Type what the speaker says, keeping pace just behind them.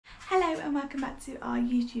and welcome back to our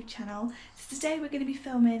YouTube channel. So today we're going to be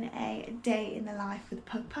filming a day in the life with the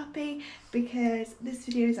pug puppy because this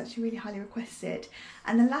video is actually really highly requested,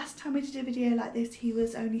 and the last time we did a video like this he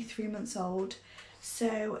was only 3 months old.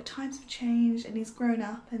 So times have changed and he's grown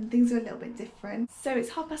up and things are a little bit different. So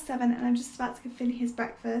it's 7:30 and I'm just about to give Finley his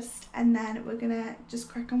breakfast, and then we're going to just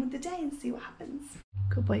crack on with the day and see what happens.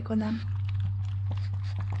 Good boy, go on then.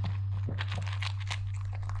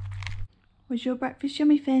 Was your breakfast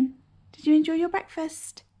yummy, Finn? Did you enjoy your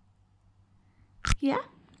breakfast? Yeah?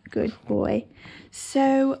 Good boy.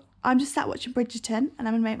 So I'm just sat watching Bridgerton and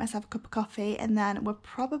I'm going to make myself a cup of coffee, and then we're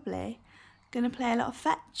probably going to play a lot of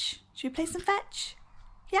fetch. Should we play some fetch?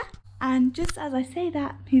 Yeah? And just as I say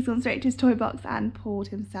that, he's gone straight to his toy box and pulled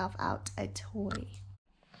himself out a toy.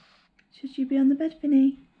 Should you be on the bed,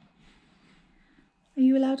 Finny? Are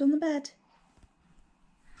you allowed on the bed?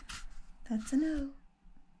 That's a no.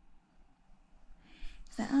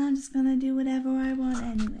 So I'm just gonna do whatever I want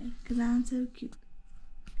anyway, because I'm so cute.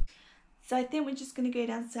 So I think we're just gonna go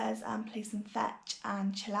downstairs and play some fetch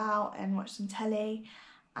and chill out and watch some telly,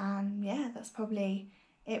 and yeah, that's probably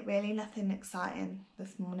it really. Nothing exciting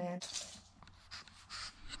this morning.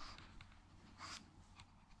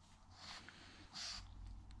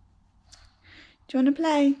 Do you want to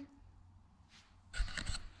play?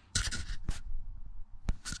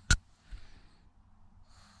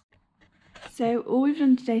 So all we've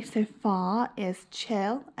done today so far is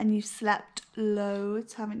chill, and you've slept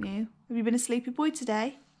loads, haven't you? Have you been a sleepy boy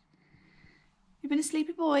today? You've been a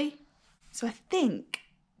sleepy boy? So I think,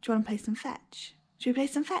 do you want to play some fetch? Should we play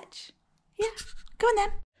some fetch? Yeah, go on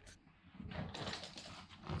then.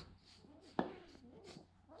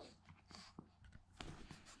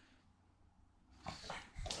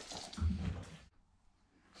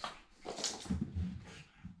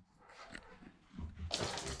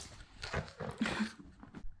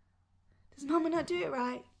 Does Mama not do it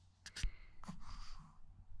right?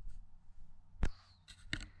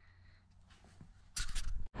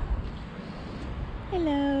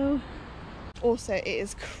 Hello. Also, it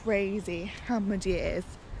is crazy how muddy it is.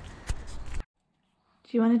 Do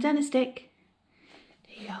you want a dinner stick?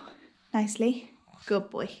 There you go. Nicely. Good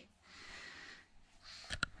boy.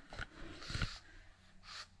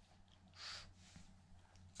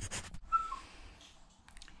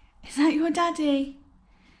 Is that your daddy?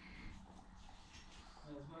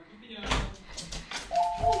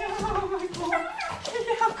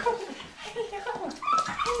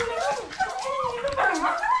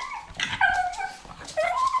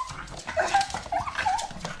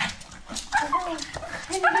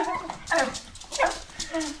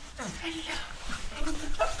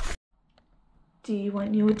 Do you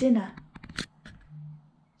want your dinner?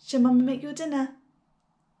 Shall Mama make your dinner?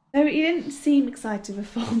 No, he didn't seem excited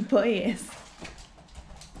before, but he is.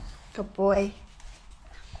 Good boy.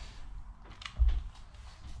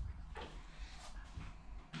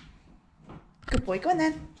 Good boy, go on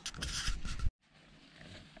then.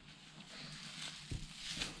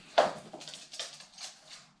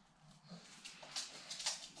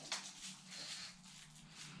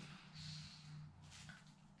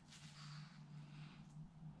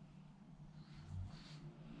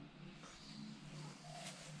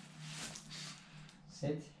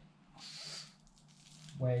 Sit.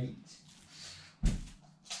 Wait.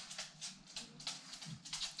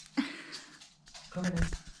 Come on.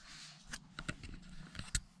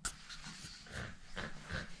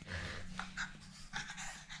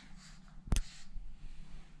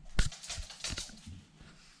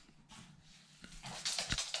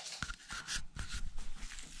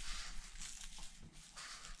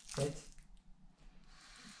 Sit.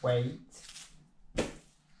 Wait.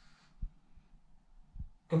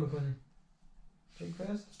 Come on. Drink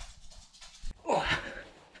first. Oh.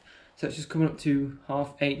 So it's just coming up to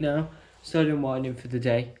 8:30 now. Started unwinding for the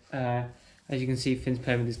day. As you can see, Finn's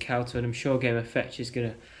playing with his cow toy, and I'm sure a game of fetch is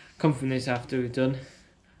going to come from this after we've done.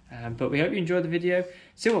 But we hope you enjoyed the video.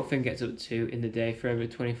 See what Finn gets up to in the day for over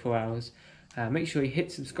 24 hours. Make sure you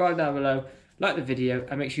hit subscribe down below, like the video,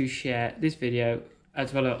 and make sure you share this video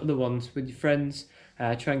as well as other ones with your friends.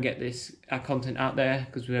 Try and get this content out there,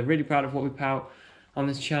 because we're really proud of what we put out on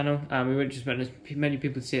this channel. We really just want as many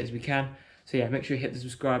people to see it as we can. So yeah, make sure you hit the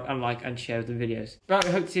subscribe and like and share the videos. Right,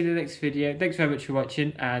 we hope to see you in the next video. Thanks very much for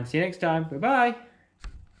watching, and see you next time. Bye bye.